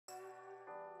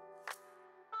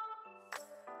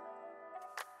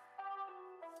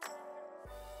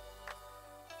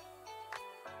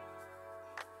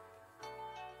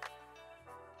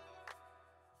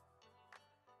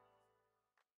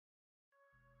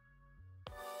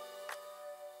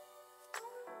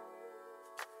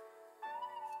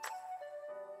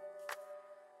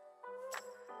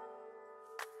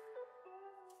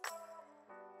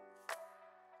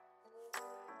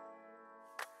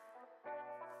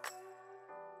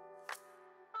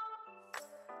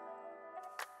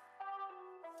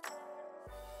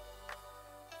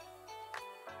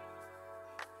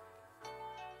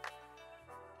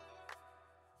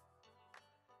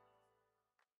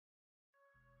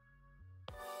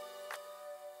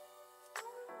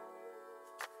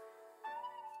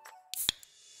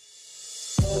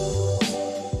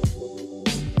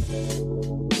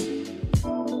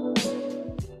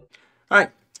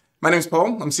My name's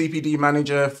Paul. I'm CPD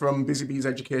manager from Busy Bees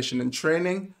Education and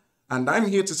Training, and I'm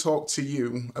here to talk to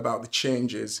you about the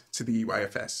changes to the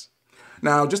EYFS.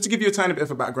 Now, just to give you a tiny bit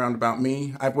of a background about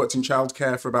me, I've worked in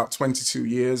childcare for about 22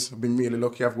 years. I've been really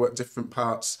lucky. I've worked different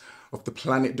parts of the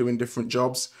planet doing different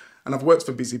jobs, and I've worked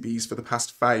for Busy Bees for the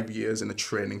past 5 years in a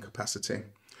training capacity.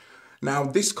 Now,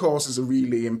 this course is a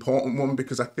really important one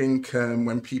because I think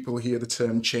when people hear the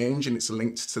term change and it's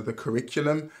linked to the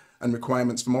curriculum and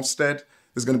requirements from Ofsted,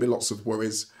 there's going to be lots of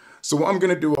worries. So what I'm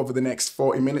going to do over the next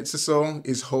 40 minutes or so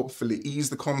is hopefully ease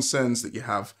the concerns that you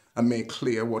have and make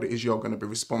clear what it is you're going to be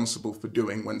responsible for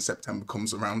doing when September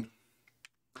comes around.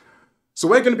 So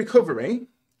we're going to be covering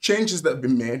changes that have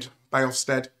been made by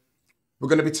Ofsted. We're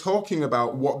going to be talking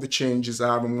about what the changes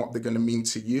are and what they're going to mean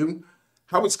to you,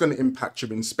 how it's going to impact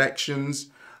your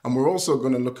inspections, and we're also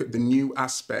going to look at the new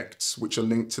aspects which are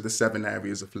linked to the 7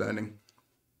 areas of learning.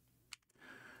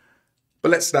 But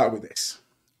let's start with this.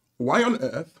 Why on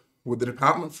earth would the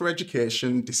Department for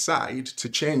Education decide to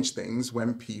change things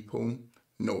when people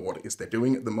know what it is they're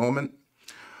doing at the moment?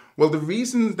 Well, the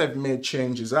reasons they've made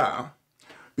changes are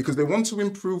because they want to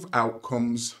improve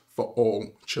outcomes for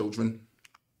all children.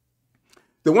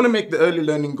 They want to make the early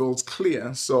learning goals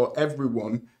clear so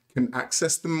everyone can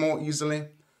access them more easily.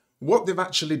 What they've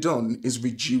actually done is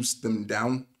reduce them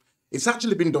down. It's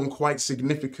actually been done quite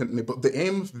significantly, but the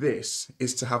aim of this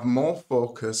is to have more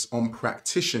focus on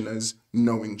practitioners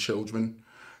knowing children.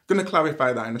 I'm going to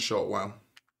clarify that in a short while.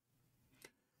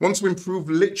 Want to improve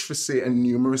literacy and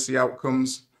numeracy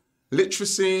outcomes.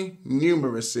 Literacy,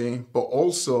 numeracy, but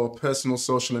also personal,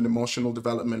 social and emotional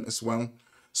development as well.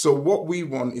 So what we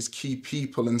want is key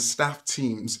people and staff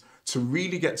teams to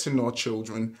really get to know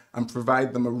children and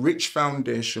provide them a rich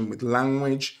foundation with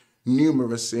language,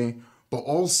 numeracy, but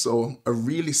also a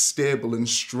really stable and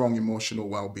strong emotional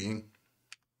well-being.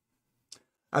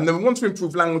 And then we want to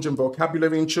improve language and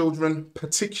vocabulary in children,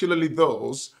 particularly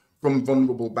those from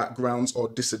vulnerable backgrounds or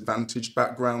disadvantaged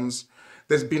backgrounds.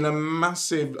 There's been a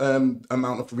massive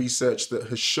amount of research that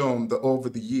has shown that over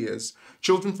the years,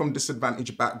 children from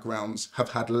disadvantaged backgrounds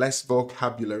have had less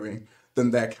vocabulary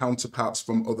than their counterparts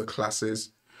from other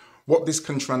classes. What this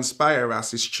can transpire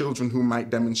as is children who might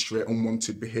demonstrate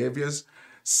unwanted behaviours,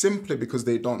 simply because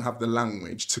they don't have the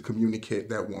language to communicate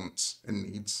their wants and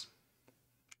needs.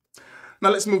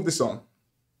 Now let's move this on.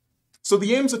 So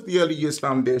the aims of the early years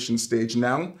foundation stage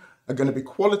now are going to be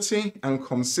quality and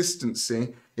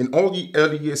consistency in all the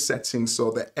early years settings so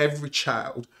that every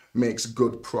child makes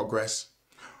good progress.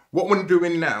 What we're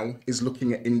doing now is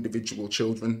looking at individual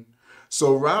children.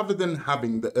 So rather than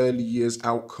having the early years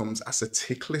outcomes as a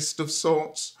tick list of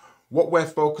sorts, what we're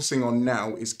focusing on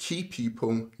now is key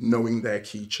people knowing their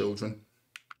key children.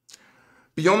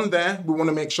 Beyond there, we want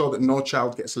to make sure that no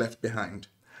child gets left behind.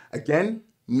 Again,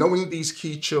 knowing these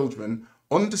key children,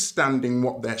 understanding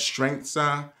what their strengths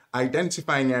are,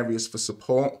 identifying areas for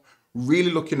support,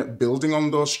 really looking at building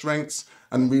on those strengths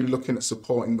and really looking at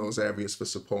supporting those areas for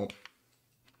support.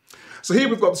 So here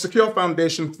we've got the secure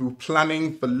foundation through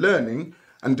planning for learning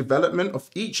and development of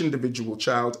each individual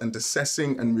child and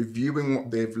assessing and reviewing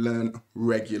what they've learned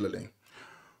regularly.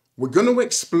 We're going to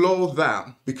explore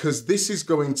that because this is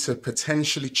going to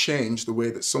potentially change the way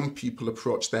that some people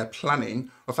approach their planning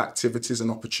of activities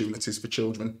and opportunities for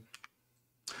children.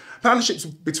 Partnerships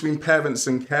between parents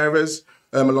and carers,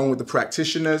 along with the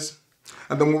practitioners.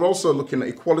 And then we're also looking at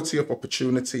equality of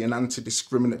opportunity and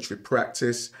anti-discriminatory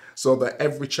practice so that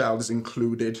every child is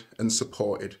included and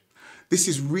supported. This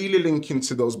is really linking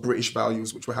to those British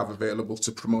values which we have available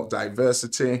to promote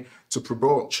diversity, to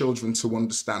promote children to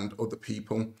understand other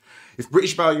people. If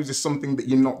British values is something that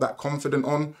you're not that confident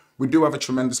on, we do have a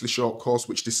tremendously short course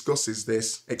which discusses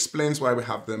this, explains why we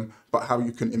have them, but how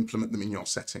you can implement them in your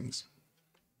settings.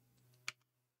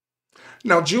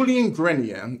 Now, Julian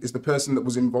Grenier is the person that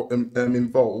was involved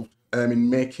in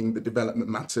making the development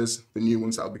matters, the new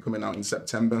ones that will be coming out in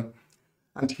September.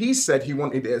 And he said he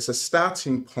wanted it as a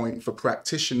starting point for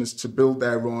practitioners to build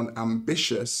their own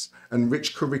ambitious and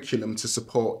rich curriculum to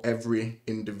support every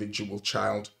individual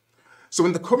child. So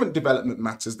in the current development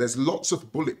matters, there's lots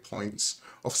of bullet points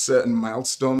of certain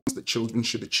milestones that children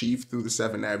should achieve through the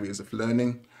 7 areas of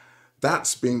learning.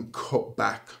 That's been cut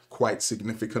back quite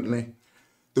significantly.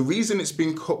 The reason it's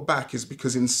been cut back is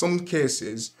because in some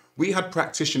cases, we had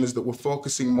practitioners that were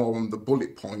focusing more on the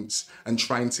bullet points and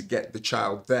trying to get the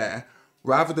child there,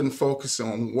 rather than focusing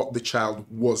on what the child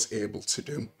was able to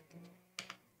do.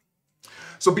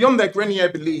 So beyond that, Grenier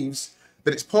believes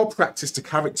that it's poor practice to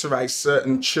characterise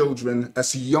certain children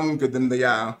as younger than they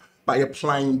are by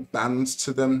applying bands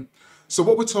to them. So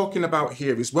what we're talking about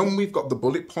here is when we've got the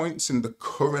bullet points in the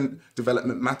current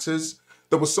development matters,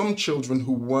 there were some children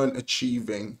who weren't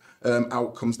achieving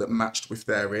outcomes that matched with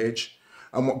their age.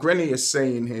 And what Granny is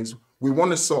saying is, we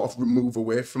want to sort of remove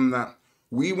away from that.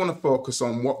 We want to focus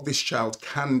on what this child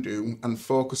can do and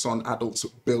focus on adults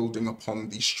building upon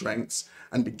these strengths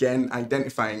and again,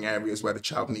 identifying areas where the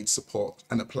child needs support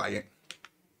and apply it.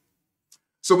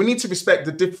 So we need to respect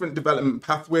the different development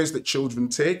pathways that children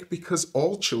take because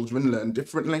all children learn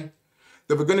differently.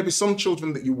 There are going to be some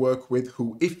children that you work with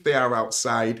who, if they are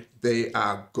outside, they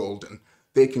are golden.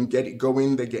 They can get it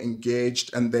going, they get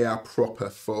engaged, and they are proper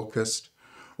focused.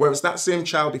 Whereas that same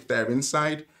child, if they're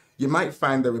inside, you might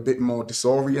find they're a bit more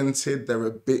disoriented, they're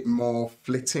a bit more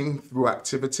flitting through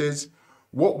activities.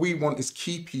 What we want is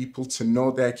key people to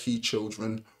know their key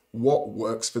children, what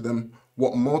works for them,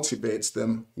 what motivates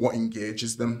them, what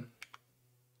engages them.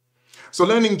 So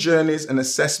learning journeys and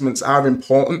assessments are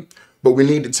important, but we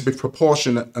need it to be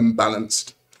proportionate and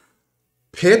balanced.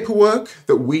 Paperwork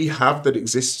that we have that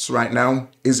exists right now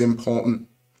is important.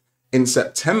 In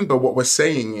September, what we're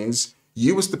saying is,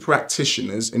 you as the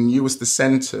practitioners and you as the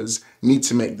centres need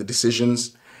to make the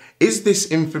decisions. Is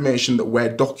this information that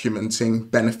we're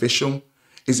documenting beneficial?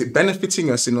 Is it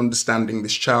benefiting us in understanding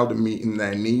this child and meeting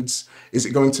their needs? Is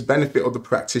it going to benefit other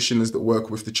practitioners that work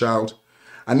with the child?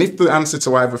 And if the answer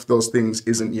to either of those things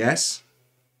isn't yes,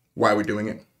 why are we doing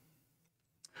it?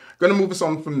 Going to move us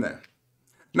on from there.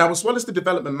 Now, as well as the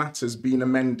development matters being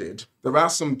amended, there are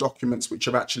some documents which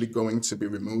are actually going to be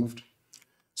removed.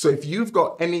 So if you've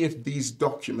got any of these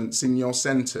documents in your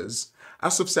centres,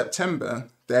 as of September,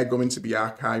 they're going to be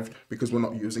archived because we're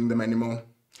not using them anymore.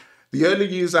 The early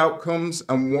years outcomes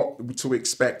and what to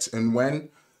expect and when,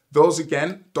 those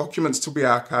again, documents to be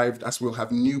archived as we'll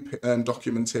have new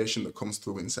documentation that comes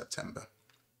through in September.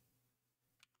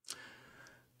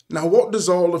 Now, what does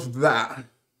all of that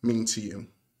mean to you?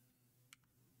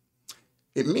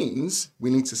 It means we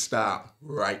need to start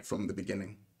right from the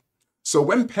beginning. So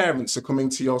when parents are coming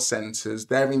to your centres,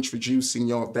 they're introducing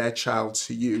their child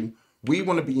to you, we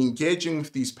want to be engaging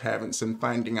with these parents and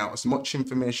finding out as much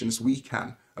information as we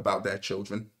can about their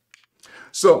children.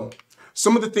 So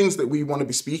some of the things that we want to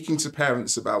be speaking to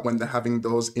parents about when they're having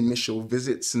those initial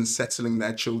visits and settling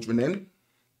their children in.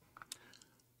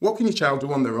 What can your child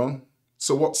do on their own?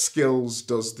 So what skills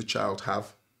does the child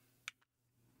have?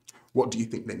 What do you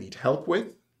think they need help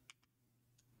with?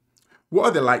 What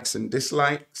are their likes and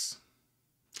dislikes?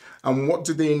 And what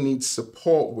do they need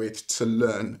support with to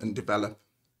learn and develop?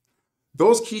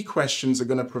 Those key questions are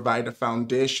going to provide a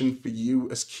foundation for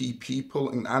you as key people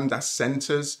and as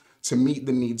centres to meet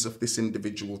the needs of this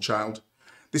individual child.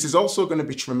 This is also going to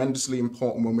be tremendously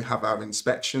important when we have our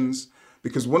inspections,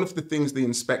 because one of the things the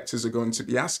inspectors are going to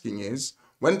be asking is,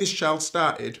 when this child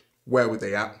started, where were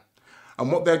they at?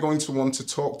 And what they're going to want to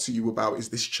talk to you about is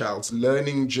this child's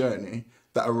learning journey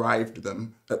that arrived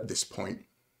them at this point.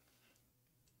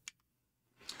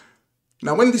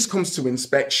 Now, when this comes to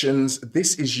inspections,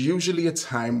 this is usually a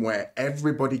time where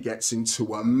everybody gets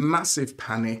into a massive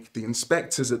panic, the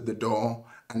inspector's at the door,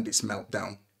 and it's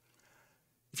meltdown.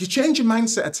 If you change your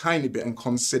mindset a tiny bit and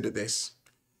consider this,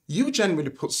 you generally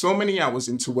put so many hours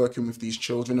into working with these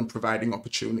children and providing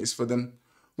opportunities for them.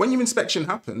 When your inspection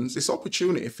happens, it's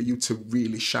opportunity for you to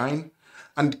really shine.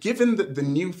 And given that the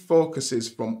new focuses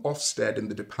from Ofsted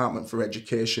and the Department for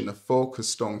Education are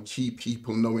focused on key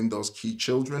people knowing those key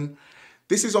children,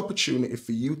 this is opportunity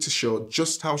for you to show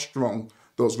just how strong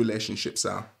those relationships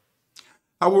are.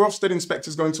 How are Ofsted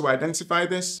inspectors going to identify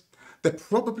this? They're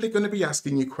probably going to be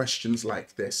asking you questions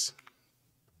like this.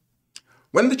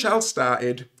 When the child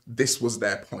started, this was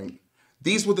their point.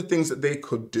 These were the things that they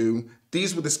could do.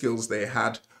 These were the skills they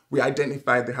had. We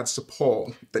identified they had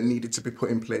support that needed to be put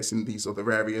in place in these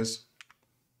other areas.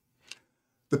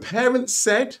 The parents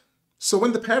said, so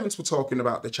when the parents were talking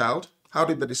about the child, how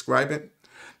did they describe it?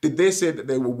 Did they say that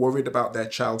they were worried about their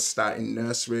child starting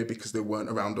nursery because they weren't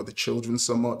around other children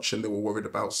so much and they were worried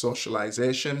about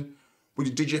socialization?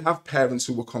 Did you have parents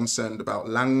who were concerned about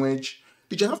language?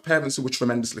 Did you have parents who were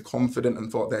tremendously confident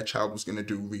and thought their child was going to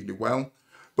do really well?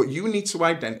 But you need to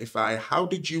identify, how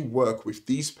did you work with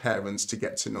these parents to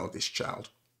get to know this child?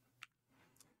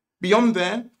 Beyond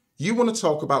there, you want to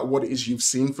talk about what it is you've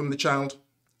seen from the child.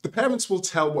 The parents will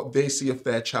tell what they see of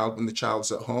their child when the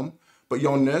child's at home, but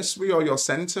your nursery or your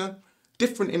centre,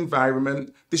 different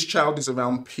environment, this child is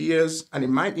around peers, and it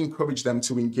might encourage them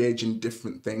to engage in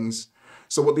different things.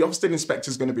 So what the Ofsted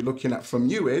inspector is going to be looking at from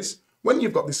you is, when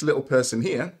you've got this little person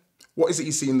here, what is it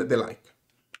you're seeing that they like?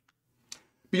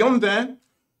 Beyond there,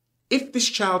 if this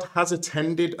child has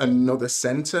attended another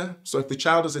centre, so if the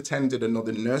child has attended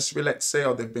another nursery, let's say,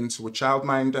 or they've been to a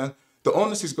childminder, The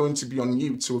onus is going to be on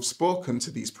you to have spoken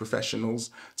to these professionals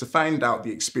to find out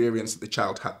the experience that the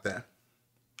child had there.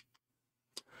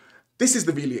 This is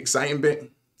the really exciting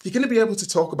bit. You're going to be able to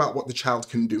talk about what the child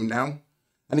can do now.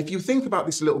 And if you think about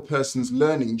this little person's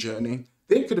learning journey,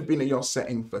 they could have been in your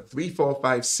setting for 3, 4,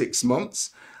 5, 6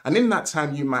 months. And in that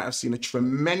time, you might have seen a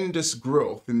tremendous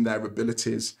growth in their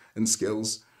abilities and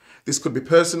skills. This could be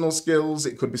personal skills,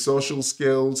 it could be social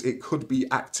skills, it could be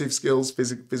active skills,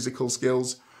 physical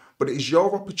skills. But it is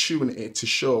your opportunity to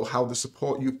show how the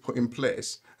support you've put in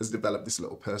place has developed this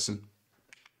little person.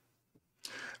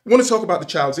 I want to talk about the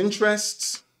child's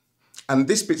interests, and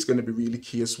this bit's going to be really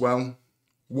key as well.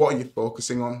 What are you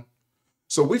focusing on?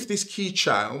 So with this key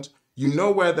child, you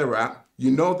know where they're at, you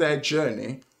know their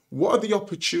journey. What are the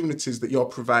opportunities that you're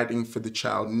providing for the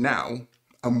child now,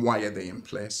 and why are they in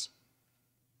place?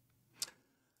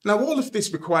 Now, all of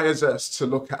this requires us to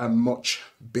look at a much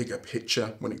bigger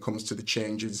picture when it comes to the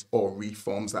changes or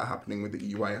reforms that are happening with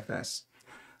the EYFS.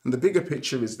 And the bigger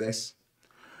picture is this.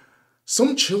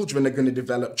 Some children are going to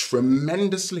develop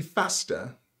tremendously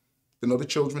faster than other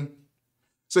children.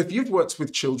 So if you've worked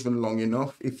with children long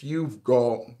enough, if you've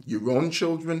got your own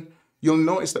children, you'll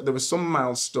notice that there are some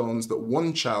milestones that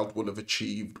one child will have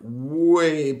achieved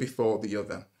way before the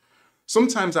other.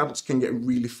 Sometimes adults can get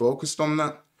really focused on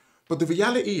that, but the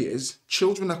reality is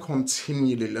children are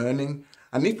continually learning,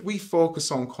 and if we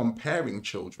focus on comparing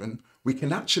children, we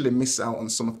can actually miss out on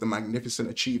some of the magnificent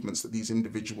achievements that these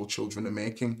individual children are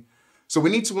making. So we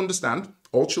need to understand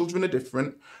all children are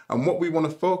different, and what we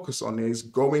want to focus on is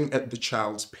going at the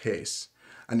child's pace.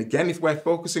 And again, if we're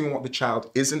focusing on what the child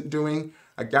isn't doing,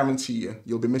 I guarantee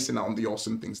you'll be missing out on the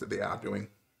awesome things that they are doing.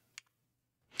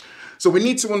 So we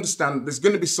need to understand there's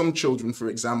going to be some children, for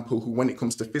example, who when it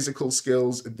comes to physical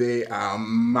skills, they are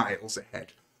miles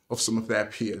ahead of some of their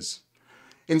peers.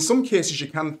 In some cases, you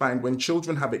can find when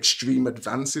children have extreme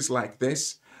advances like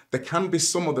this, there can be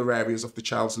some other areas of the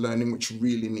child's learning which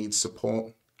really need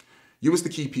support. You as the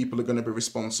key people are going to be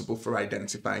responsible for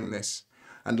identifying this.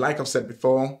 And like I've said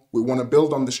before, we want to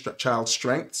build on the child's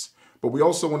strengths, but we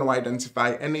also want to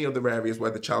identify any other areas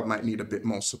where the child might need a bit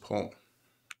more support.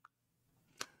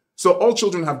 So all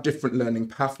children have different learning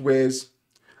pathways,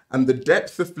 and the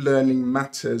depth of learning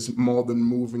matters more than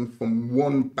moving from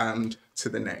one band to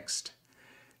the next.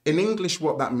 In English,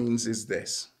 what that means is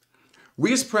this.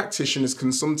 We as practitioners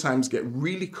can sometimes get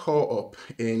really caught up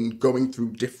in going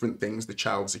through different things the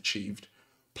child's achieved.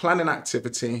 Plan an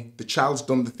activity, the child's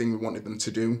done the thing we wanted them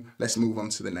to do, let's move on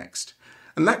to the next.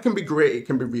 And that can be great, it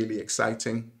can be really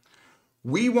exciting.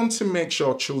 We want to make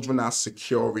sure children are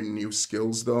secure in new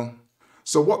skills though.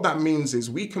 So what that means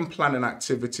is we can plan an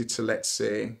activity to, let's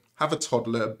say, have a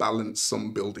toddler balance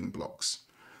some building blocks.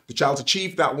 The child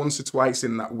achieved that once or twice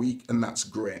in that week, and that's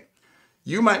great.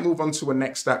 You might move on to a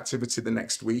next activity the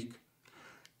next week.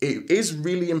 It is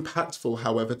really impactful,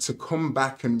 however, to come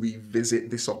back and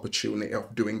revisit this opportunity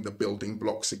of doing the building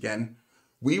blocks again.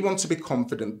 We want to be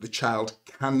confident the child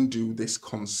can do this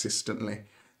consistently,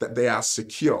 that they are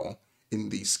secure in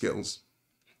these skills.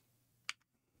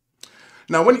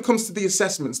 Now, when it comes to the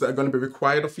assessments that are going to be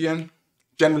required of you,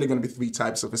 generally going to be 3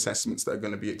 types of assessments that are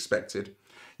going to be expected.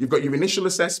 You've got your initial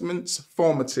assessments,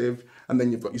 formative, and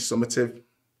then you've got your summative.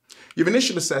 Your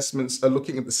initial assessments are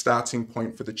looking at the starting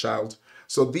point for the child.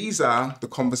 So these are the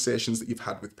conversations that you've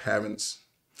had with parents.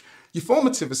 Your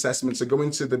formative assessments are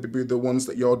going to be the ones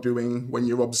that you're doing when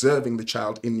you're observing the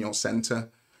child in your centre.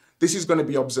 This is going to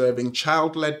be observing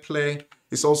child-led play.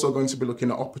 It's also going to be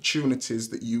looking at opportunities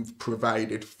that you've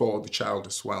provided for the child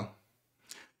as well.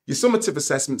 Your summative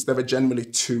assessments, there are generally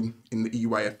 2 in the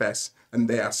EYFS, and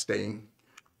they are staying.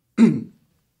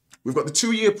 We've got the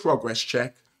 2-year progress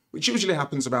check, which usually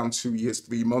happens around 2 years,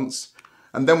 3 months.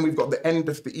 And then we've got the end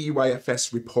of the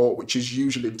EYFS report, which is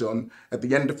usually done at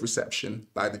the end of reception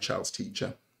by the child's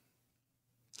teacher.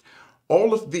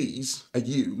 All of these are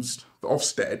used for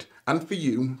Ofsted and for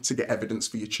you to get evidence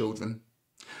for your children.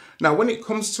 Now, when it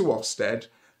comes to Ofsted,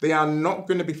 they are not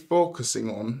going to be focusing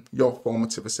on your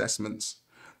formative assessments.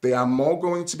 They are more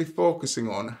going to be focusing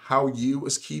on how you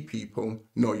as key people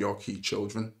know your key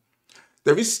children.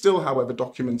 There is still, however,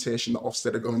 documentation that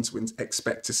Ofsted are going to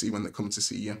expect to see when they come to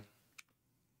see you.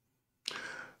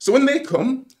 So when they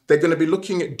come, they're going to be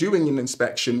looking at doing an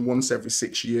inspection once every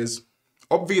 6 years.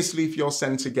 Obviously, if your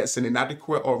centre gets an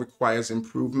inadequate or requires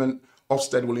improvement,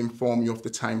 Ofsted will inform you of the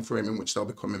time frame in which they'll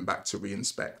be coming back to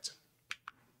re-inspect.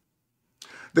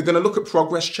 They're going to look at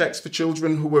progress checks for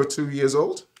children who are 2 years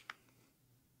old.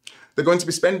 They're going to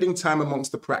be spending time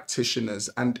amongst the practitioners,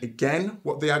 and again,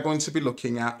 what they are going to be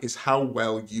looking at is how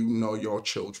well you know your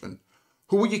children.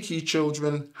 Who are your key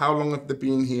children? How long have they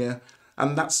been here?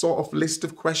 And that sort of list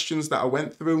of questions that I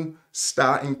went through,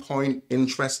 starting point,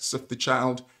 interests of the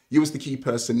child, you as the key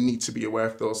person need to be aware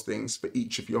of those things for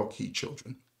each of your key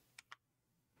children.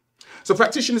 So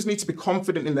practitioners need to be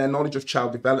confident in their knowledge of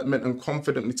child development and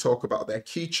confidently talk about their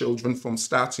key children from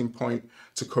starting point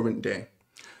to current day.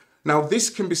 Now, this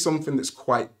can be something that's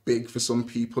quite big for some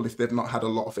people if they've not had a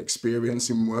lot of experience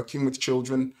in working with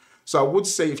children. So I would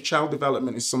say if child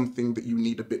development is something that you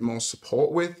need a bit more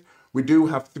support with, we do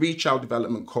have 3 child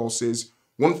development courses,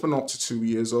 one for 0 to 2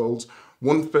 years old,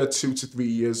 one for 2 to 3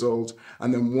 years old,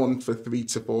 and then one for 3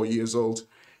 to 4 years old.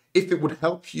 If it would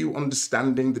help you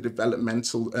understanding the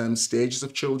developmental stages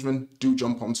of children, do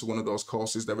jump onto one of those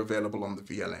courses. They're available on the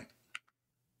VLA.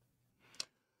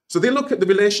 So they look at the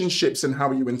relationships and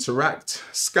how you interact,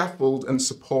 scaffold and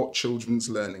support children's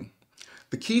learning.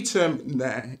 The key term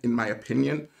there, in my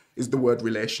opinion, is the word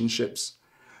relationships.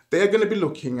 They're going to be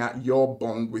looking at your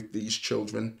bond with these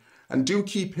children. And do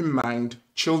keep in mind,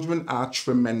 children are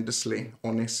tremendously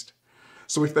honest.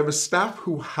 So if there are staff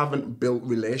who haven't built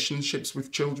relationships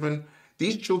with children,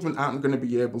 these children aren't going to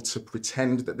be able to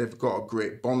pretend that they've got a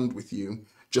great bond with you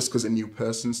just because a new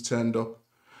person's turned up.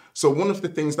 So one of the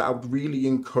things that I would really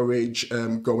encourage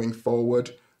going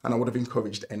forward, and I would have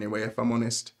encouraged anyway if I'm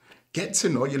honest, get to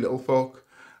know your little folk.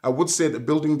 I would say that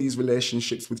building these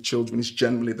relationships with children is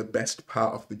generally the best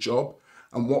part of the job.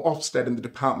 And what Ofsted and the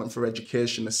Department for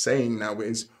Education are saying now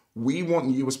is, we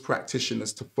want you as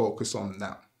practitioners to focus on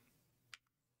that.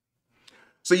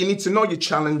 So you need to know your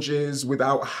challenges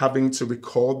without having to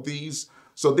record these.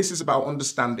 So this is about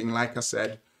understanding, like I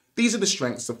said, these are the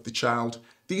strengths of the child.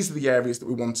 These are the areas that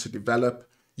we want to develop.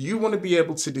 You want to be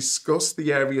able to discuss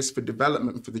the areas for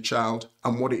development for the child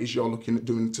and what it is you're looking at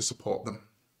doing to support them.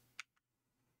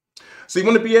 So you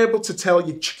want to be able to tell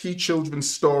your key children's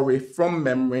story from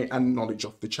memory and knowledge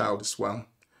of the child as well.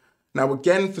 Now,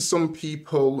 again, for some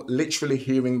people, literally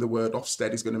hearing the word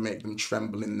Ofsted is going to make them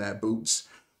tremble in their boots.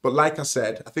 But like I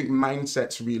said, I think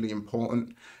mindset's really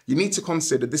important. You need to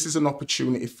consider this is an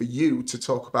opportunity for you to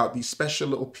talk about these special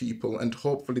little people and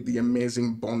hopefully the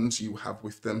amazing bonds you have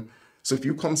with them. So if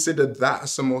you consider that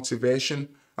as a motivation,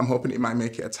 I'm hoping it might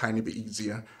make it a tiny bit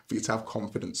easier for you to have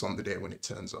confidence on the day when it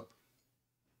turns up.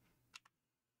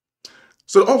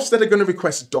 So Ofsted are going to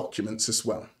request documents as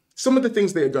well. Some of the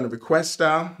things they are going to request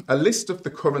are a list of the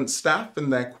current staff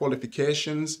and their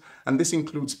qualifications, and this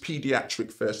includes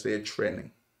paediatric first aid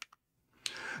training.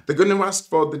 They're going to ask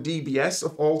for the DBS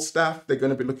of all staff. They're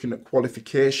going to be looking at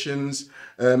qualifications,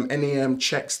 any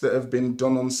checks that have been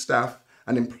done on staff,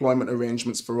 and employment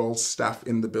arrangements for all staff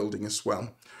in the building as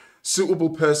well. Suitable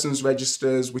persons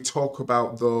registers, we talk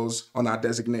about those on our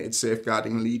designated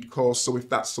safeguarding lead course. So if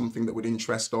that's something that would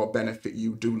interest or benefit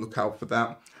you, do look out for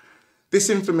that.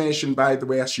 This information, by the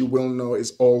way, as you will know,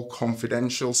 is all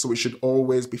confidential. So it should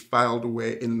always be filed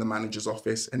away in the manager's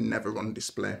office and never on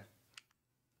display.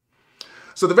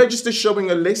 So the register is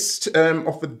showing a list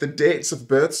of the dates of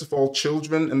births of all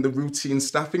children and the routine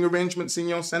staffing arrangements in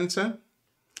your centre.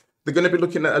 They're going to be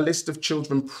looking at a list of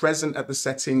children present at the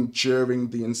setting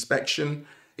during the inspection.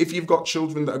 If you've got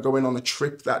children that are going on a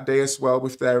trip that day as well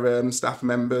with their staff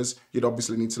members, you'd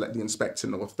obviously need to let the inspector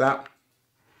know of that.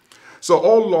 So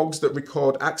all logs that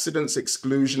record accidents,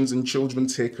 exclusions and children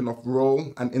taken off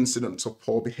roll and incidents of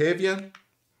poor behaviour.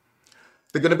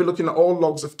 They're going to be looking at all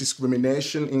logs of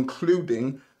discrimination,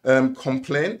 including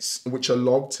complaints which are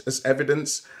logged as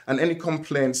evidence and any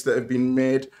complaints that have been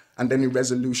made and any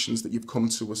resolutions that you've come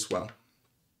to as well.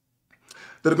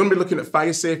 They're going to be looking at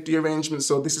fire safety arrangements.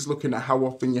 So this is looking at how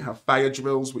often you have fire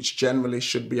drills, which generally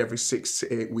should be every 6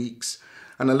 to 8 weeks.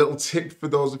 And a little tip for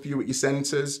those of you at your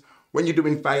centres, when you're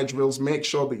doing fire drills, make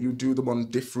sure that you do them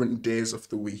on different days of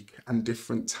the week and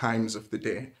different times of the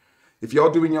day. If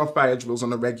you're doing your fire drills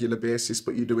on a regular basis,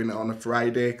 but you're doing it on a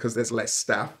Friday because there's less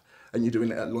staff and you're doing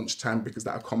it at lunchtime because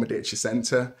that accommodates your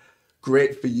centre,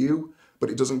 great for you, but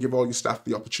it doesn't give all your staff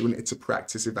the opportunity to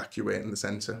practice evacuating the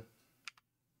centre.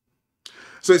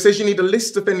 So it says you need a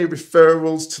list of any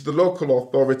referrals to the local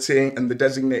authority and the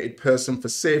designated person for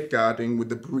safeguarding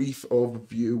with a brief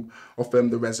overview of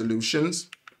the resolutions.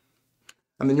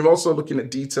 And then you're also looking at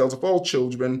details of all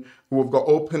children who have got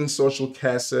open social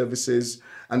care services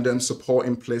and support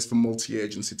in place for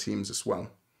multi-agency teams as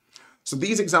well. So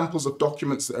these examples of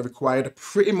documents that are required are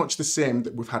pretty much the same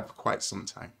that we've had for quite some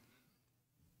time.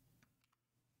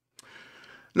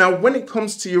 Now, when it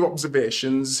comes to your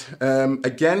observations,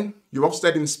 again, your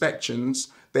Ofsted inspections,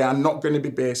 they are not going to be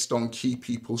based on key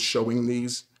people showing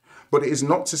these, but it is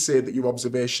not to say that your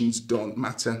observations don't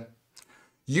matter.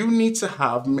 You need to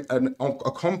have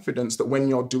a confidence that when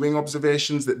you're doing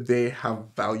observations that they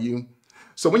have value.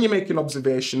 So when you're making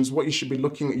observations, what you should be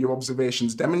looking at your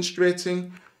observations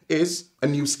demonstrating is a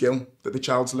new skill that the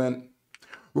child's learned.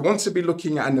 We want to be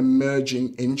looking at an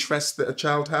emerging interest that a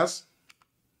child has,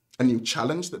 a new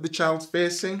challenge that the child's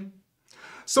facing,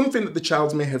 something that the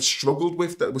child may have struggled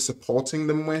with that we're supporting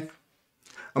them with.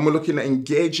 And we're looking at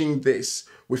engaging this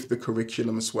with the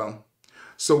curriculum as well.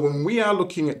 So when we are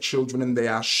looking at children and they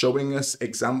are showing us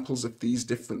examples of these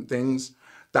different things,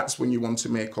 that's when you want to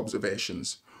make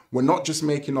observations. We're not just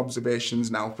making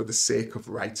observations now for the sake of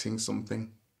writing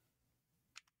something.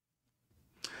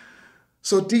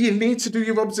 So do you need to do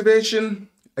your observation?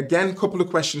 Again, a couple of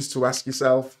questions to ask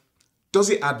yourself. Does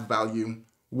it add value?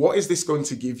 What is this going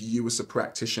to give you as a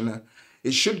practitioner?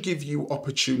 It should give you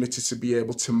opportunity to be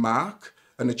able to mark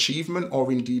an achievement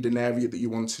or indeed an area that you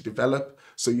want to develop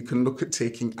so you can look at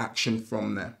taking action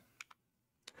from there.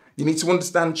 You need to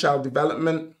understand child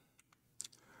development,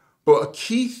 but a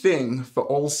key thing for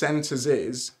all centres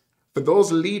is, for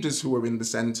those leaders who are in the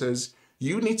centres,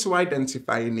 you need to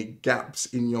identify any gaps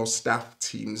in your staff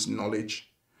team's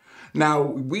knowledge. Now,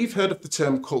 we've heard of the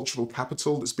term cultural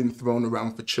capital that's been thrown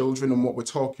around for children, and what we're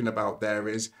talking about there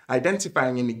is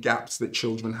identifying any gaps that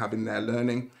children have in their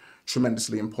learning.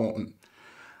 Tremendously important.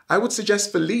 I would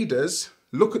suggest for leaders,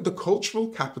 look at the cultural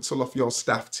capital of your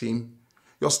staff team.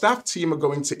 Your staff team are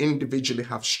going to individually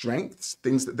have strengths,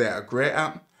 things that they are great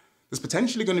at. There's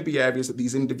potentially going to be areas that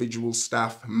these individual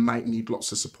staff might need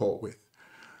lots of support with.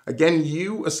 Again,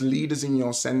 you as leaders in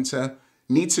your centre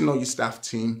need to know your staff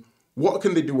team. What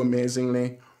can they do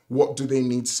amazingly? What do they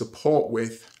need support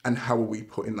with? And how are we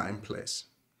putting that in place?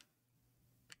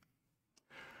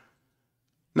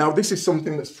 Now, this is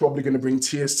something that's probably going to bring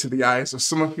tears to the eyes of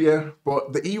some of you,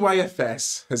 but the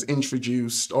EYFS has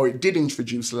introduced, or it did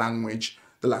introduce, language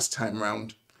the last time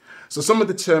round. So some of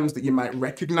the terms that you might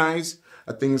recognise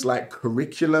are things like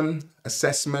curriculum,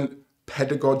 assessment,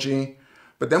 pedagogy,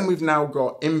 but then we've now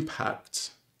got impact,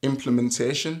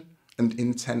 implementation, and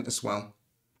intent as well.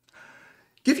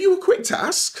 Give you a quick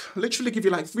task, literally give you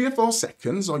like 3 or 4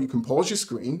 seconds, or you can pause your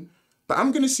screen, but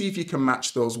I'm going to see if you can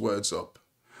match those words up.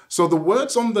 So the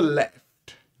words on the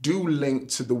left do link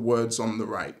to the words on the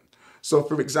right. So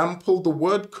for example, the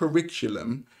word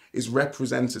curriculum is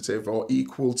representative or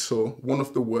equal to one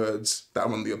of the words that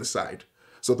are on the other side.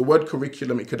 So the word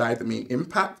curriculum, it could either mean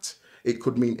impact, it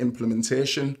could mean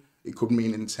implementation, it could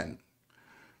mean intent.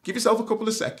 Give yourself a couple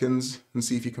of seconds and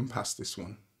see if you can pass this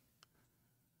one.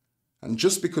 And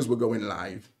just because we're going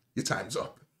live, your time's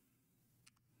up.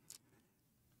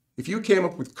 If you came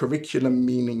up with curriculum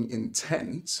meaning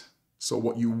intent, so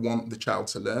what you want the child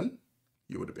to learn,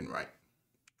 you would have been right.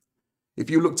 If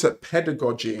you looked at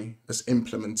pedagogy as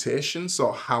implementation,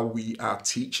 so how we are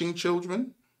teaching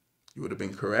children, you would have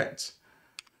been correct.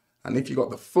 And if you got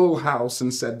the full house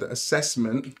and said that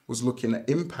assessment was looking at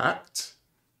impact,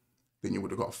 then you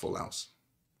would have got a full house.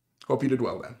 Hope you did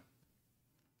well then.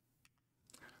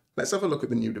 Let's have a look at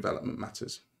the new development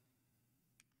matters.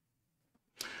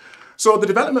 So the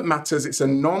development matters, it's a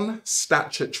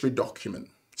non-statutory document.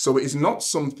 So it is not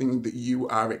something that you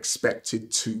are expected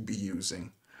to be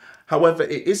using. However,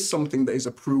 it is something that is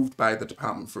approved by the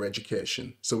Department for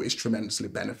Education. So it is tremendously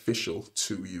beneficial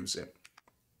to use it.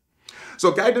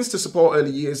 So guidance to support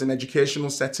early years in educational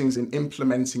settings in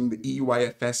implementing the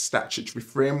EYFS statutory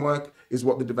framework is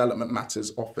what the development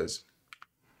matters offers.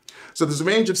 So there's a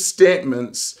range of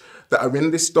statements that are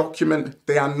in this document.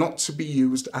 They are not to be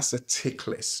used as a tick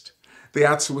list. They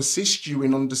are to assist you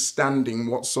in understanding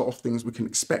what sort of things we can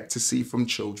expect to see from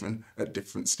children at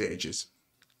different stages.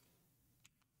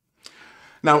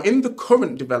 Now, in the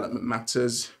current development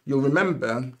matters, you'll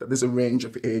remember that there's a range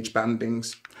of age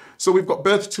bandings. So we've got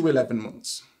birth to 11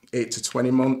 months, 8 to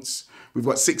 20 months, we've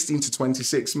got 16 to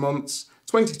 26 months,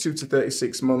 22 to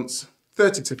 36 months,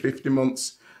 30 to 50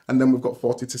 months, and then we've got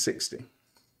 40 to 60.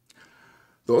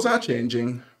 Those are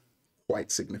changing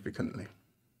quite significantly.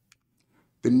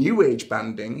 The new age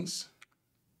bandings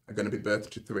are going to be birth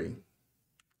to 3,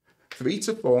 3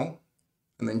 to 4,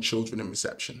 and then children in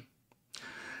reception.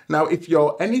 Now, if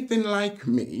you're anything like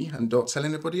me, and don't tell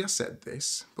anybody I said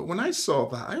this, but when I saw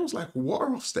that, I was like, what are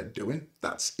Ofsted doing?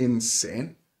 That's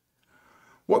insane.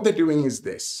 What they're doing is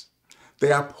this.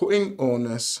 They are putting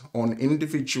onus on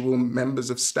individual members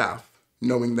of staff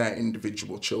knowing their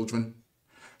individual children.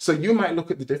 So you might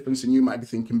look at the difference and you might be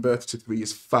thinking birth to 3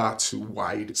 is far too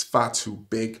wide, it's far too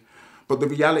big. But the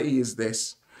reality is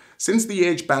this, since the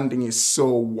age banding is so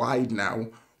wide now,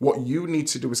 what you need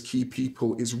to do as key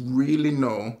people is really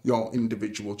know your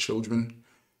individual children.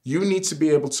 You need to be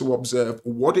able to observe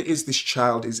what it is this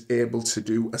child is able to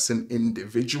do as an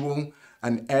individual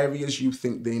and areas you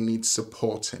think they need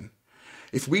support in.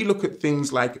 If we look at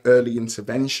things like early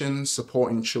intervention,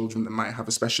 supporting children that might have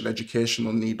a special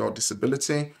educational need or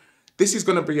disability, this is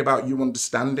going to be about you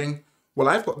understanding, well,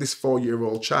 I've got this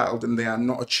 4-year-old child and they are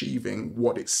not achieving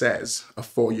what it says a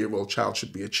 4-year-old child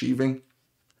should be achieving.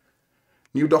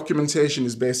 New documentation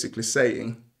is basically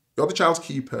saying, you're the child's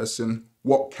key person,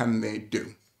 what can they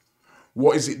do?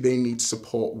 What is it they need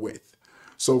support with?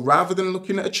 So rather than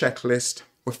looking at a checklist,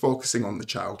 we're focusing on the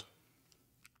child.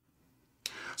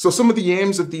 So some of the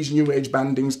aims of these new age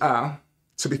bandings are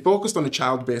to be focused on a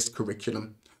child-based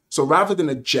curriculum. So rather than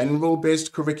a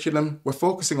general-based curriculum, we're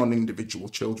focusing on individual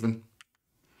children.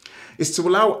 It's to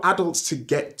allow adults to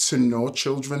get to know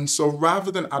children. So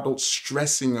rather than adults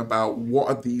stressing about what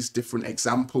are these different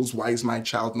examples, why is my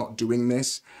child not doing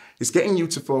this, it's getting you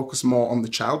to focus more on the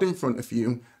child in front of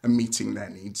you and meeting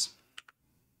their needs.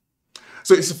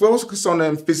 So it's a focus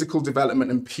on physical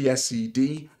development and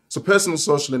PSED. So personal,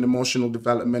 social and emotional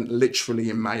development, literally,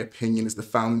 in my opinion, is the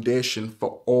foundation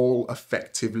for all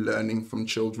effective learning from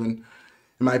children.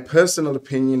 In my personal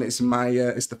opinion, it's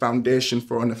the foundation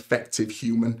for an effective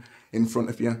human in front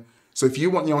of you. So if you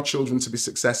want your children to be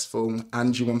successful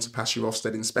and you want to pass your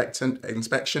Ofsted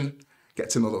inspection, get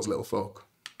to know those little folk.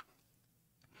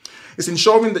 It's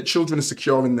ensuring that children are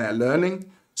secure in their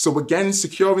learning. So again,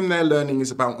 securing their learning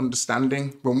is about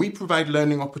understanding. When we provide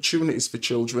learning opportunities for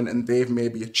children and they've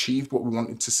maybe achieved what we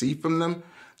wanted to see from them,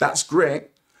 that's great.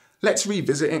 Let's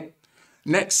revisit it.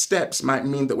 Next steps might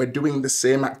mean that we're doing the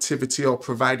same activity or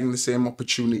providing the same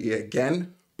opportunity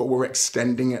again, but we're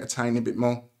extending it a tiny bit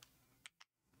more.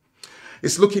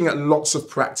 It's looking at lots of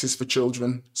practice for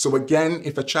children. So again,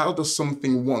 if a child does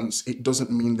something once, it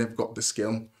doesn't mean they've got the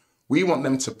skill. We want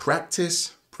them to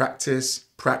practice, practice,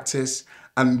 practice,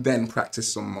 and then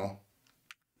practice some more.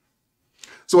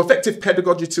 So effective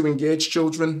pedagogy to engage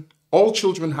children. All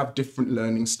children have different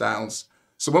learning styles.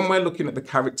 So when we're looking at the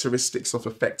characteristics of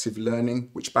effective learning,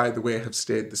 which by the way have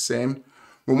stayed the same,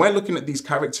 when we're looking at these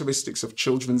characteristics of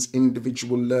children's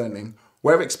individual learning,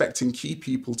 we're expecting key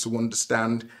people to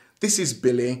understand, this is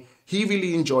Billy, he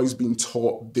really enjoys being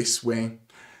taught this way.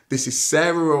 This is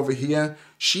Sarah over here.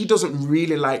 She doesn't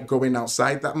really like going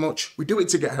outside that much. We do it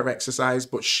to get her exercise,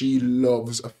 but she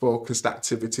loves a focused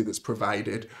activity that's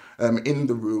provided in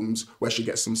the rooms where she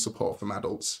gets some support from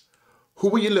adults.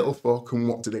 Who are your little folk and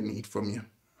what do they need from you?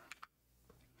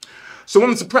 So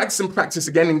on to practice and practice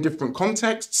again in different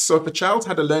contexts. So if a child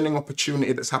had a learning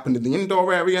opportunity that's happened in the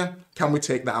indoor area, can we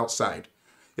take that outside?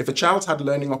 If a child's had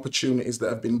learning opportunities that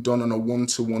have been done on a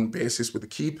one-to-one basis with a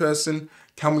key person,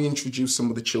 can we introduce some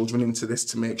of the children into this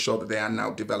to make sure that they are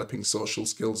now developing social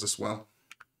skills as well?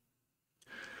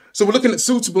 So we're looking at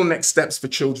suitable next steps for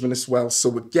children as well.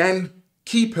 So again,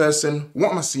 key person,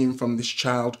 what am I seeing from this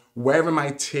child? Where am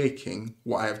I taking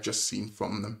what I have just seen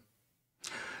from them?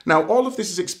 Now, all of this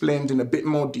is explained in a bit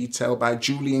more detail by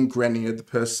Julian Grenier, the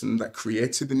person that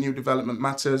created the New Development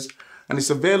Matters, and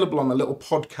it's available on a little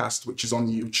podcast which is on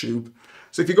YouTube.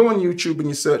 So if you go on YouTube and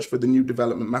you search for the New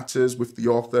Development Matters with the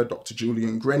author, Dr.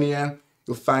 Julian Grenier,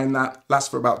 you'll find that. Lasts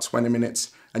for about 20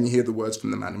 minutes and you hear the words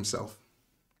from the man himself.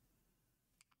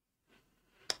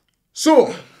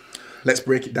 So let's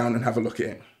break it down and have a look at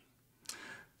it.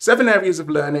 7 areas of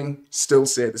learning still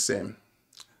stay the same.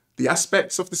 The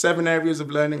aspects of the 7 areas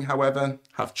of learning, however,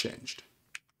 have changed.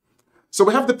 So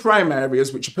we have the prime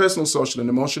areas, which are personal, social and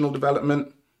emotional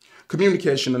development,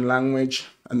 communication and language,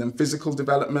 and then physical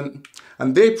development.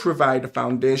 And they provide a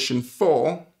foundation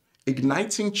for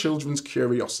igniting children's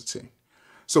curiosity.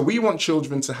 So we want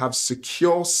children to have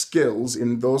secure skills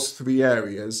in those 3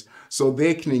 areas so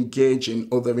they can engage in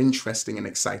other interesting and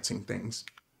exciting things.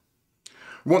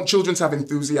 We want children to have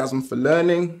enthusiasm for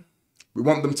learning. We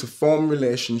want them to form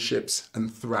relationships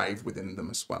and thrive within them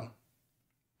as well.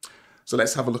 So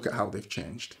let's have a look at how they've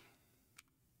changed.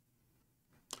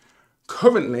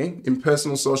 Currently, in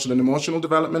personal, social and emotional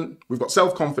development, we've got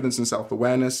self-confidence and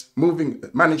self-awareness,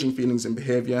 managing feelings and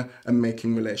behaviour, and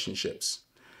making relationships.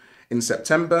 In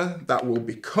September, that will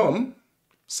become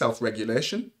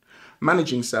self-regulation,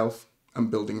 managing self, and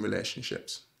building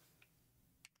relationships.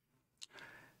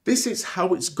 This is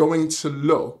how it's going to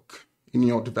look in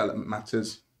your development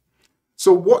matters.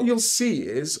 So what you'll see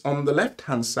is, on the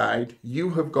left-hand side, you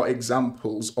have got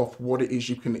examples of what it is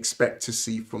you can expect to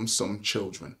see from some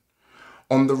children.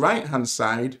 On the right-hand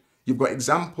side, you've got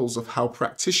examples of how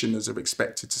practitioners are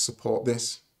expected to support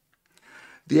this.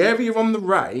 The area on the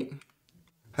right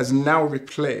has now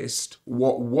replaced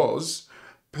what was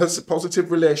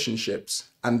positive relationships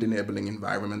and enabling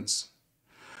environments.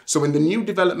 So in the New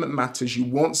Development Matters, you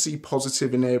won't see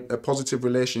positive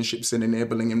relationships and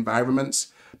enabling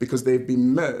environments because they've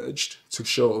been merged to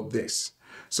show this.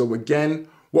 So again,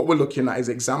 what we're looking at is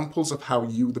examples of how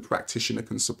you, the practitioner,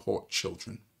 can support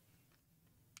children.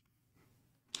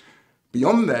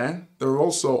 Beyond there are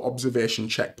also observation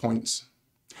checkpoints.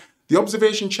 The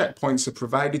observation checkpoints are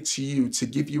provided to you to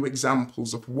give you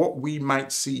examples of what we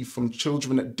might see from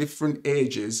children at different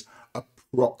ages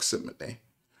approximately.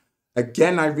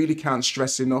 Again, I really can't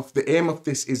stress enough, the aim of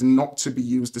this is not to be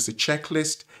used as a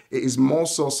checklist. It is more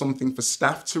so something for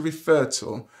staff to refer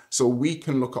to so we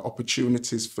can look at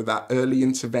opportunities for that early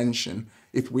intervention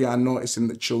if we are noticing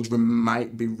that children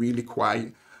might be really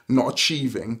quite not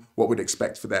achieving what we'd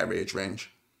expect for their age range.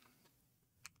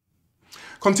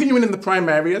 Continuing in the prime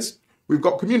areas, we've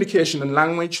got communication and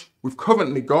language. We've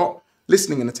currently got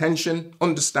listening and attention,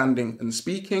 understanding and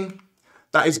speaking.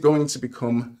 That is going to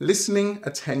become listening,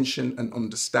 attention and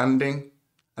understanding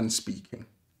and speaking.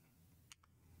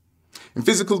 In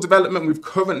physical development, we've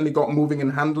currently got moving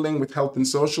and handling with health and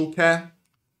social care.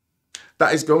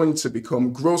 That is going to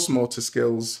become gross motor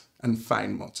skills and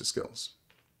fine motor skills.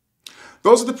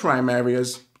 Those are the prime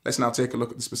areas. Let's now take a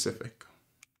look at the specific.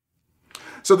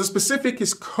 So the specific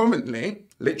is currently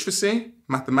literacy,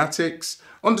 mathematics,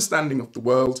 understanding of the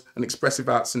world, and expressive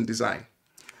arts and design.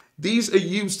 These are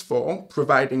used for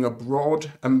providing a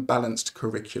broad and balanced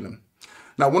curriculum.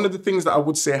 Now, one of the things that I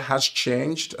would say has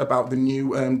changed about the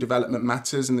new development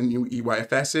matters and the new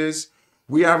EYFS is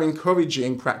we are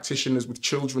encouraging practitioners with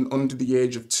children under the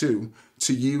age of 2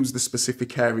 to use the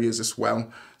specific areas as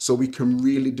well, so we can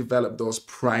really develop those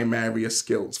prime area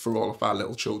skills for all of our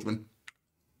little children.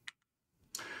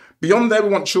 Beyond there, we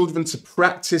want children to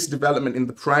practice development in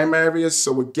the prime areas.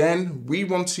 So again, we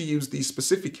want to use these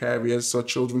specific areas so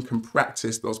children can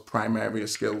practice those prime area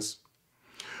skills.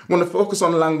 We want to focus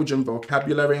on language and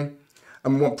vocabulary,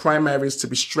 and we want prime areas to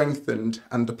be strengthened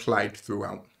and applied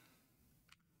throughout.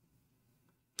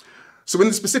 So in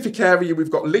the specific area,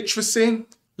 we've got literacy.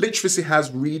 Literacy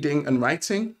has reading and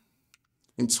writing.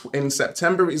 In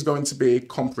September, it is going to be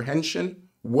comprehension,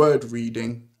 word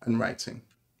reading and writing.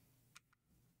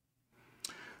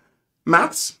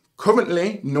 Maths,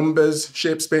 currently numbers,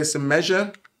 shape, space and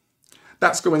measure.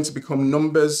 That's going to become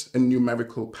numbers and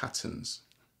numerical patterns.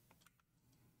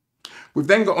 We've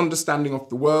then got understanding of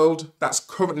the world. That's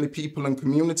currently people and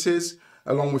communities,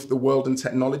 along with the world and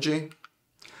technology.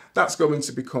 That's going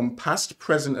to become past,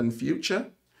 present and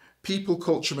future, people,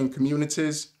 culture and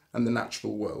communities, and the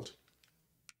natural world.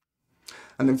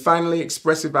 And then finally,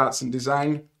 expressive arts and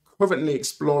design, currently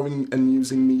exploring and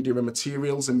using media and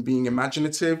materials and being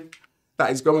imaginative.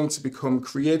 That is going to become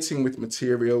creating with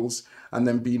materials and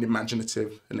then being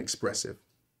imaginative and expressive.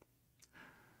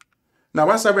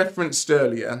 Now, as I referenced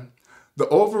earlier, the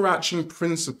overarching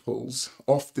principles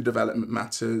of the development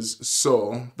matters,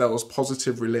 so those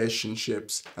positive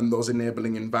relationships and those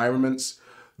enabling environments,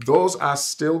 those are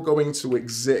still going to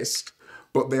exist,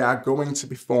 but they are going to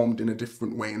be formed in a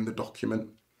different way in the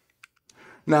document.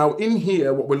 Now, in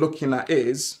here, what we're looking at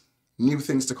is new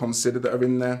things to consider that are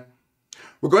in there.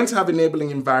 We're going to have enabling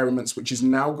environments, which is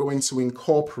now going to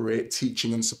incorporate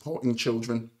teaching and supporting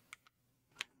children.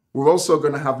 We're also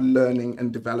going to have learning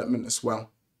and development as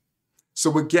well.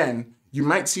 So again, you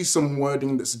might see some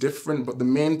wording that's different, but the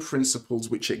main principles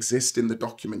which exist in the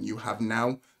document you have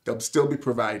now, they'll still be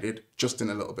provided, just in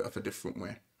a little bit of a different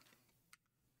way.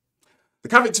 The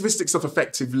characteristics of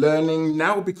effective learning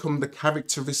now become the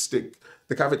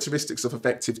characteristics of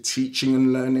effective teaching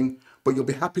and learning, but you'll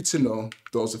be happy to know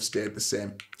those have stayed the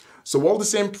same. So all the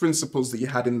same principles that you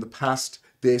had in the past,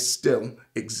 they still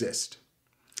exist.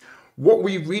 What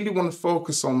we really want to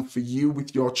focus on for you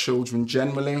with your children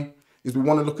generally is we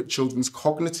want to look at children's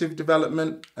cognitive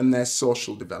development and their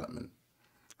social development.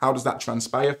 How does that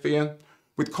transpire for you?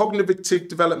 With cognitive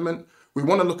development, we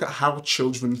want to look at how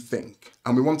children think,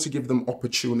 and we want to give them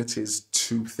opportunities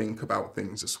to think about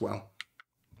things as well.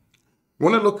 We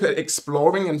want to look at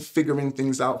exploring and figuring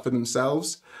things out for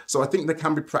themselves. So I think there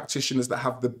can be practitioners that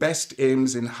have the best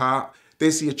aims in heart.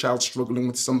 They see a child struggling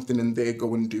with something and they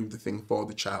go and do the thing for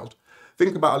the child.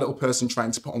 Think about a little person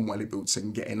trying to put on welly boots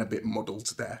and getting a bit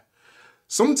muddled there.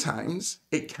 Sometimes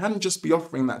it can just be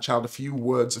offering that child a few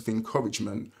words of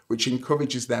encouragement, which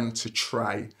encourages them to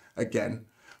try again.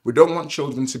 We don't want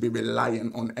children to be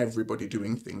reliant on everybody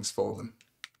doing things for them.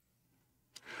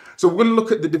 So we're going to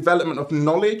look at the development of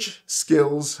knowledge,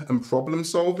 skills, and problem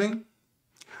solving.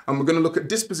 And we're going to look at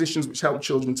dispositions which help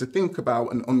children to think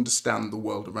about and understand the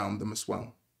world around them as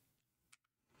well.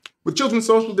 With children's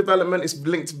social development, it's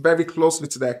linked very closely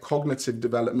to their cognitive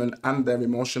development and their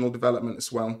emotional development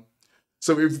as well.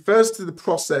 So it refers to the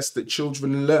process that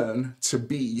children learn to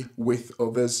be with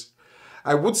others.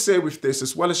 I would say with this,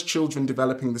 as well as children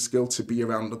developing the skill to be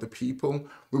around other people,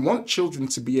 we want children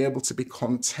to be able to be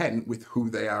content with who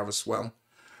they are as well.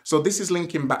 So this is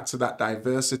linking back to that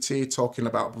diversity, talking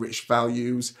about British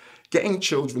values, getting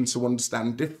children to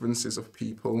understand differences of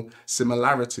people,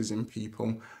 similarities in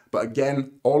people. But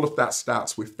again, all of that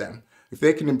starts with them. If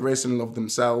they can embrace and love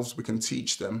themselves, we can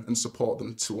teach them and support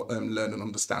them to learn and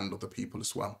understand other people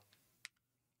as well.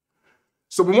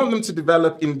 So we want them to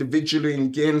develop individually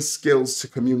and gain skills to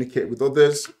communicate with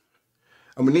others.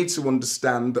 And we need to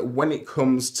understand that when it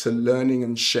comes to learning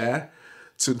and share,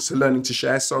 learning to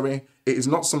share, it is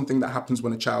not something that happens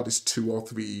when a child is 2 or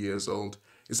 3 years old.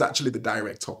 It's actually the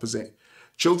direct opposite.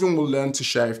 Children will learn to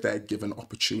share if they're given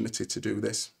opportunity to do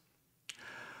this.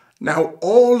 Now,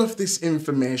 all of this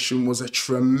information was a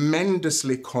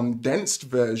tremendously condensed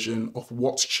version of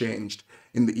what's changed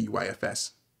in the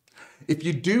EYFS. If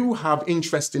you do have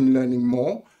interest in learning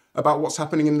more about what's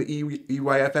happening in the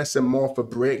EYFS and more of a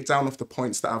breakdown of the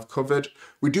points that I've covered,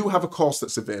 we do have a course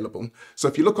that's available. So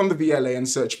if you look on the VLA and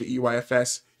search for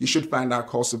EYFS, you should find our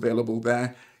course available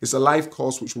there. It's a live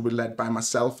course which will be led by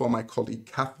myself or my colleague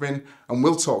Catherine, and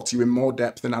we'll talk to you in more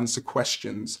depth and answer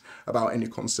questions about any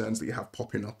concerns that you have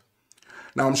popping up.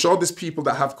 Now, I'm sure there's people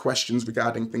that have questions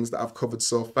regarding things that I've covered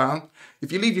so far.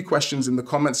 If you leave your questions in the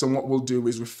comments, and what we'll do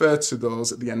is refer to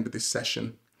those at the end of this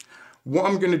session. What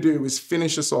I'm going to do is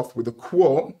finish us off with a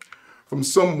quote from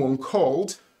someone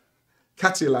called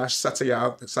Kailash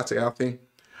Satyarthi.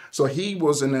 So he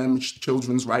was a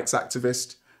children's rights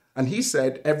activist, and he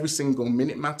said, every single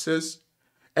minute matters,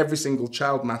 every single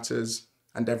child matters,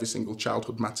 and every single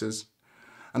childhood matters.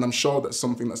 And I'm sure that's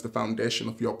something that's the foundation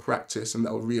of your practice, and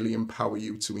that will really empower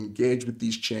you to engage with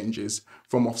these changes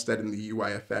from Ofsted and the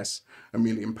EYFS, and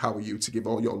really empower you to give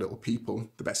all your little people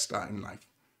the best start in life.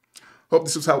 Hope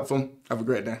this was helpful. Have a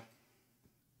great day.